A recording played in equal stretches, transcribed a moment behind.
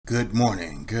Good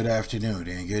morning, good afternoon,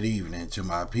 and good evening to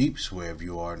my peeps, wherever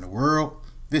you are in the world.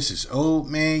 This is Old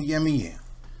Man Yummy Yam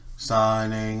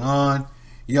signing on.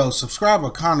 Yo, subscriber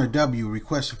Connor W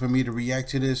requested for me to react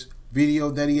to this video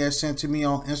that he has sent to me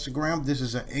on Instagram. This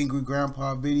is an Angry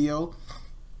Grandpa video.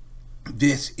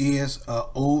 This is an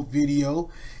old video,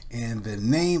 and the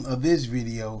name of this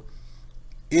video,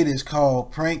 it is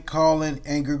called Prank Calling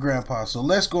Angry Grandpa. So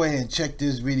let's go ahead and check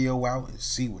this video out and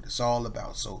see what it's all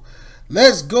about. So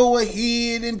let's go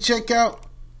ahead and check out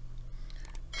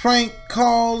Prank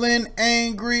Calling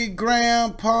Angry Grandpa.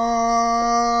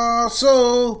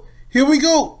 So here we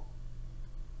go.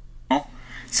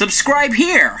 Subscribe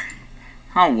here.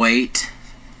 I'll wait.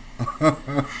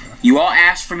 You all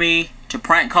asked for me to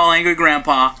prank call Angry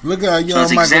Grandpa. Look at how young so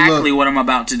that's Michael exactly look. what I'm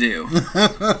about to do.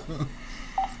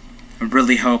 I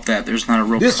really hope that there's not a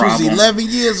real this problem was 11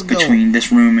 years ago. between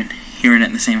this room and hearing it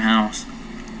in the same house.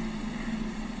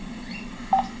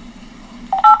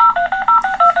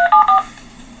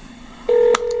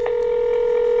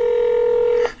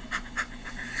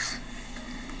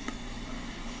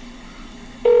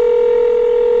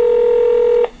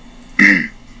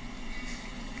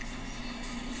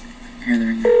 Here they're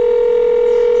in there.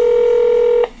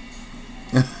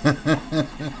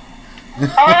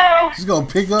 Hello? She's gonna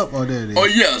pick up on that. Oh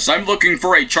yes, I'm looking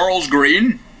for a Charles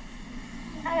Green.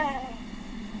 I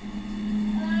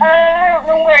don't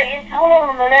know where it is. Hold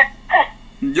on a minute.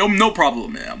 Yo, no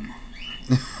problem, ma'am.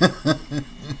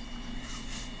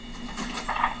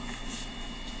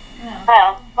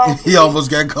 Well, He almost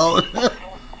got caught.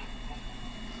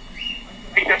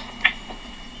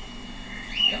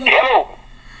 hello?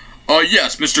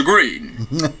 Yes, Mr. Green.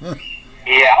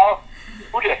 Yeah?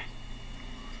 Who this?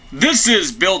 This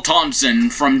is Bill Thompson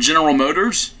from General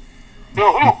Motors.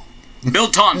 Bill who? Bill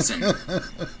Thompson. Bill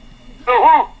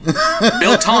who?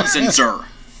 Bill Thompson, sir.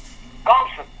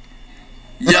 Thompson.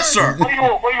 Yes, sir. What do you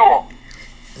want? What do you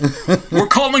want? We're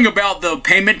calling about the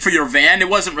payment for your van. It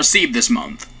wasn't received this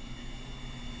month.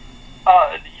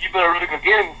 You better look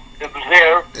again. It was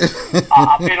there.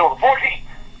 I paid on the 14th.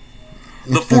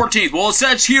 The 14th. Well, it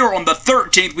says here on the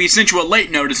 13th we sent you a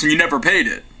late notice and you never paid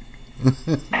it.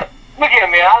 Look at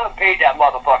me, I done paid that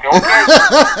motherfucker,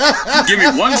 okay? Give me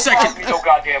 1 second. Cost me no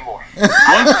goddamn more. Son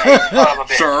of a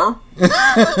bitch. Sir,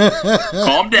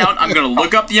 calm down. I'm going to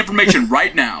look up the information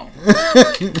right now. Who's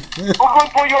going to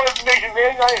put your information,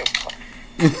 man? I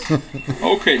am.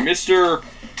 Okay,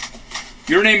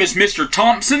 your name is Mr.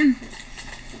 Thompson?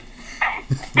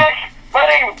 Bitch, my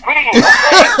name is Green, okay? I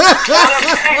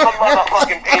done paid my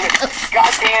motherfucking payment.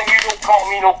 Goddamn, you don't call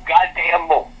me no goddamn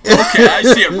more. Okay, I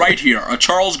see it right here. A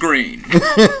Charles Green. Woo!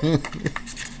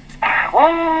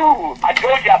 I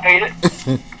told you I paid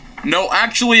it. No,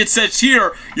 actually it says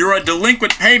here you're a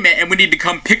delinquent payment and we need to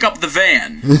come pick up the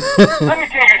van. Let me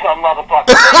tell you something, motherfucker.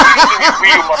 You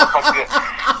real motherfucker.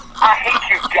 I hate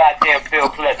you, goddamn Bill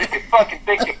Clinton. You fucking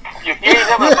think you ain't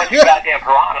never a bunch of goddamn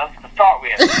piranhas to start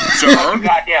with. Sir? You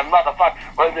goddamn motherfucker.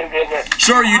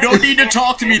 Sir, you don't need to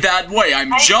talk to me that way.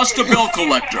 I'm just a bill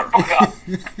collector. I'm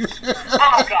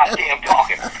goddamn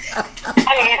talking.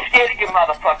 I ain't scared of your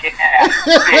motherfucking ass,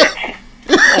 bitch.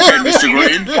 Okay, Mr.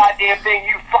 Green. Goddamn thing,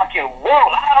 you fucking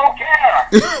world. I don't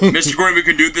care. Mr. Green, we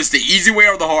can do this the easy way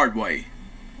or the hard way.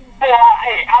 Boy,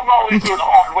 hey, I'm always doing the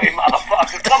hard way, mother.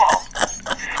 Come on.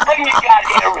 Bring your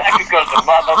goddamn record because the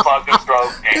motherfucker's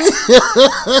broke down.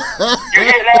 You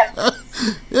hear that?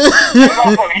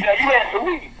 Motherfucker, you answer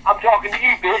me. I'm talking to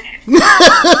you, bitch. I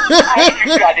hate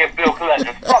you goddamn bill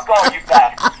collector. Fuck all you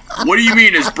bastards. What do you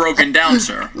mean it's broken down,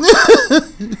 sir? The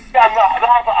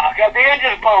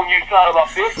engine's blown, you son of a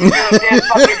bitch. You understand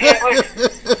fucking English?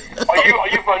 Are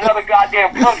you from another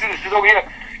goddamn country that sits over here?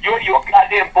 You a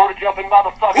goddamn border jumping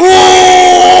motherfucker.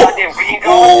 Goddamn green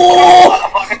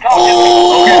motherfucker talking.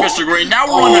 Okay, Mr. Green, now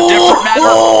we're on a different matter.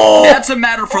 That's a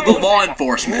matter for the law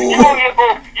enforcement. You don't hear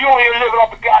living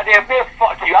off a goddamn bed.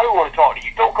 Fuck you. I don't want to talk to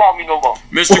you. Don't call me no more.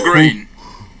 Mr. Green.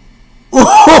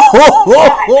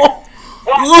 What?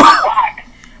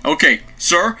 Okay,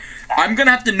 sir, I'm gonna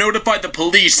have to notify the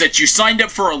police that you signed up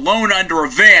for a loan under a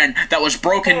van that was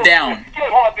broken down.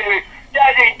 Get on, baby.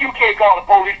 You can't call the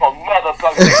police for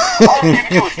motherfucker. All you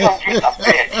can do is come get a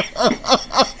bitch.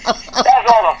 That's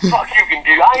all the fuck you can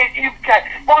do. You can't.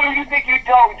 What do you think you're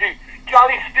talking to?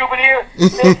 Johnny Stupid here?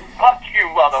 Then fuck you,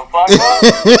 motherfucker.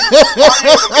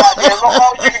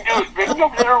 All you can do is bring your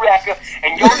little record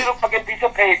and your little fucking piece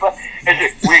of paper and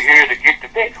say, we're here to get the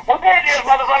bitch. Well, there it is,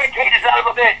 motherfucker. Take this out of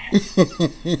a bitch.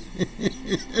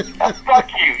 Fuck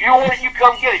you. You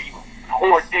come get it, you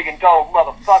whore-digging dog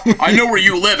motherfucker. I know where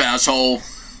you live, asshole.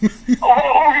 You know,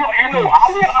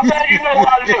 I'm glad you know know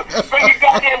how to do. Bring your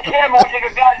goddamn camera, we'll take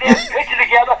a goddamn picture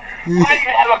together. Might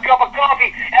even have a cup of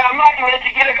coffee, and I might even let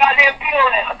you get a goddamn pill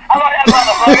now. How about that,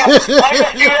 motherfucker? I'll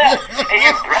just do that. And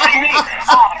you bring me,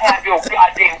 I'll have your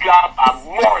goddamn job. I'm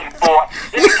more than bored.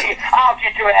 Let me tell you, I'll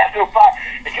get your ass to a fire.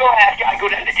 If your ass gotta go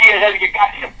down to DSS and get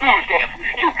goddamn food stamps.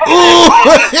 You fucking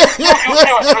don't you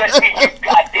ever threaten me, you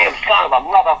goddamn son of a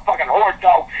motherfucking horse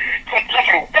dog. Take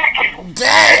licking back you.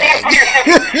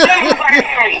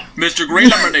 Mr.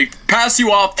 Green, I'm going to pass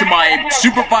you off to my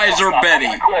supervisor, Betty.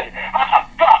 How the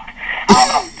fuck?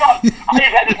 I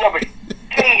just had this number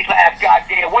days last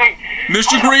goddamn week.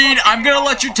 Mr. Green, I'm going to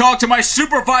let you talk to my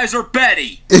supervisor,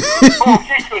 Betty. Oh,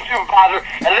 get to a supervisor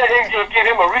and let him just give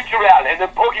him a reach around and then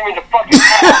poke him in the fucking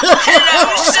mouth.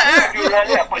 Hello, sir. You run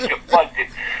there, but you're busted.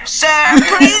 Sir,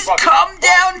 please calm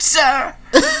down, sir.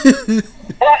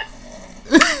 What?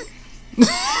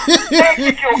 Hey,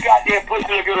 get your goddamn pussy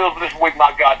look at over this with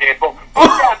my goddamn phone. Put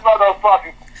that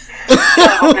motherfucking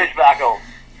son of a bitch back on.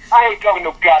 I ain't talking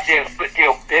no goddamn split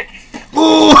tail bitch. I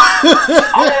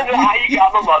don't know how you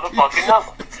got my motherfucking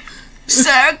number.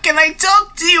 Sir, can I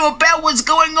talk to you about what's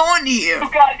going on here?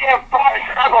 You goddamn fire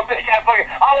son of a bitch, I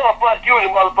wanna bust you in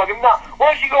the motherfucking mouth.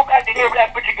 Why don't you go back to here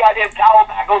and put your goddamn towel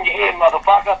back on your head,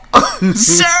 motherfucker?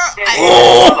 Sir,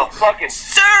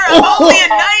 Sir, I'm only a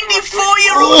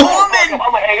 94-year-old woman. I'm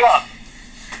gonna hang up.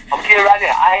 I'm kidding right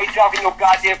now. I ain't talking no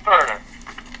goddamn further.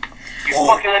 You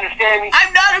fucking understand me?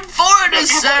 I'm not a foreigner, You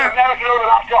sir. American over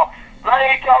and I'll talk.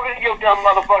 I ain't talking to you, dumb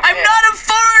motherfucker. I'm not a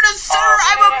foreigner, sir.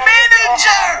 I'm a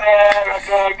manager.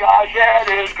 America, God shed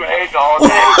his grace on me.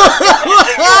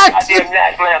 Goddamn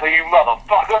national anthem, you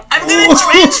motherfucker. I'm gonna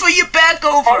transfer you back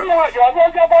over.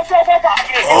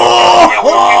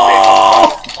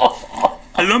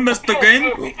 Hello, Mr. Green?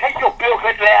 Take your bill,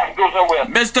 cut your ass and go somewhere.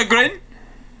 Mr. Green?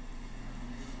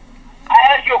 I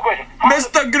asked you a question.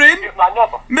 Mr. Green? Get my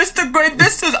number. Mr. Green,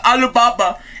 this is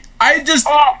Alibaba. I just...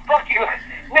 Oh, fuck you.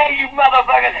 Now you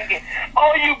motherfucker.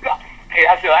 Oh, you got... Hey,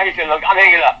 I said, look, I'm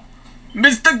hanging up.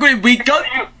 Mr. Green, we got...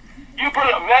 You put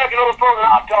an American on the phone and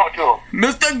I'll talk to him.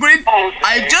 Mr. Green,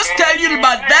 I just tell you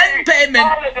about that payment.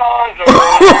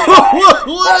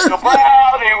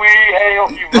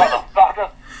 You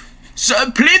motherfucker.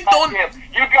 Sir, please don't...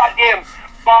 You goddamn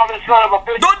father son of a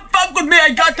bitch. Don't fuck with me.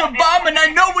 I got the bomb and I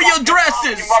know where your address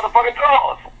You is. motherfucking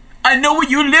drawers. I know where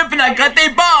you live and I got the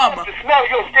bomb. The smell of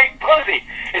your steak pussy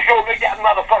is gonna make that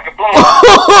motherfucker blow up.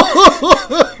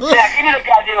 Now, give me the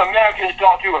goddamn American to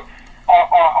talk to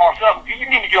or something. You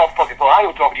need to get off the fucking phone. I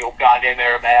ain't gonna talk to your goddamn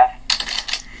Arab ass.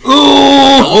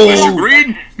 Hello, Mr.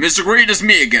 Green? Mr. Green, it's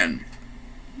me again.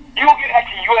 You gonna get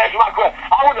actually you answer my question.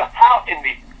 I wonder how in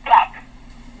the fuck.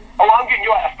 Oh, I'm getting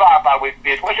your ass fired by with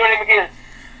bitch. What's your name again?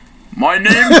 My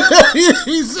name?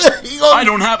 He said he gonna... I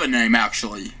don't have a name,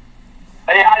 actually.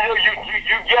 Hey, I know you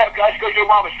yeah, guys, because your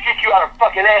mama shit you out her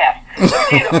fucking ass.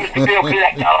 Let me get up, Mr. Bill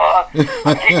Collector.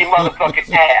 I'm getting your motherfucking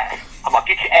ass. I'm gonna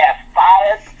get your ass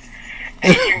fired,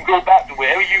 and you can go back to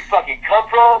wherever you fucking come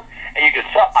from, and you can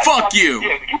suck my Fuck you.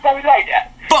 Yeah, you probably like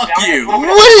that. Fuck Now, you. What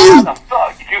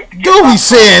are you... Don't be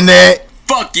saying that.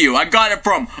 Fuck you. I got it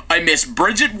from a Miss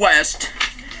Bridget West.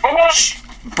 What?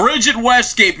 Bridget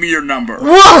West gave me your number.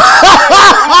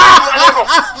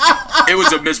 It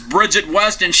was a Miss Bridget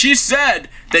West, and she said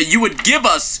that you would give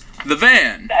us the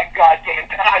van. That goddamn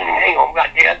time, hang on,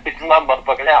 goddamn, bitch in my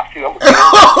motherfucking house, too. I'm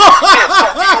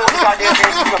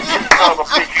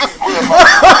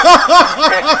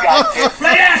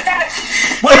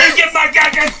Why you get my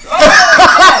goddamn...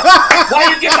 Why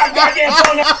you get my goddamn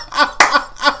phone?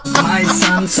 My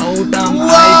son so dumb, I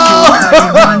killed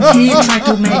everyone. He tried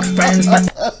to make friends, but...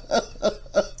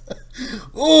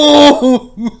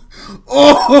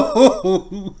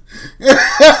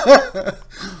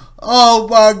 Oh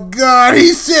my God,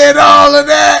 he said all of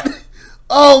that.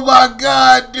 Oh my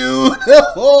God, dude.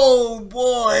 Oh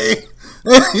boy.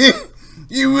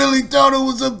 You really thought it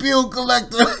was a bill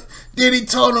collector. Then he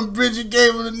told him Bridget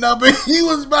gave him the number. He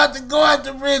was about to go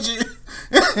after Bridget.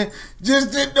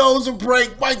 Just didn't know it was a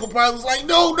prank. Michael probably was like,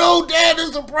 no, Dad,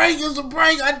 it's a prank,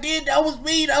 I did, that was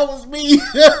me.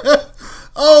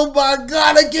 Oh my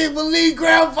God, I can't believe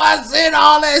Grandpa said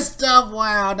all that stuff.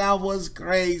 Wow, that was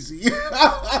crazy.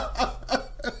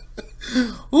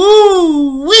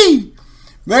 Woo-wee.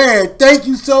 Man, thank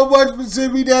you so much for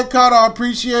sending me that card. I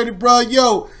appreciate it, bro.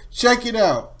 Yo, check it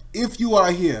out. If you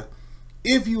are here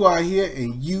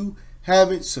and you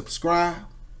haven't subscribed,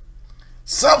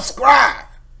 subscribe.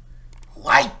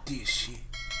 Like this shit.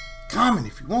 Comment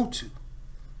if you want to.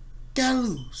 Gotta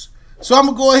lose. So I'm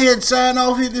going to go ahead and sign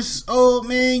off here. This is Old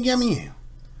Man Yummy.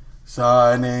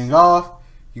 Signing off.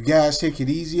 You guys take it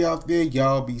easy out there.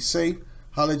 Y'all be safe.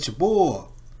 Holla at your boy.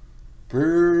 Peace.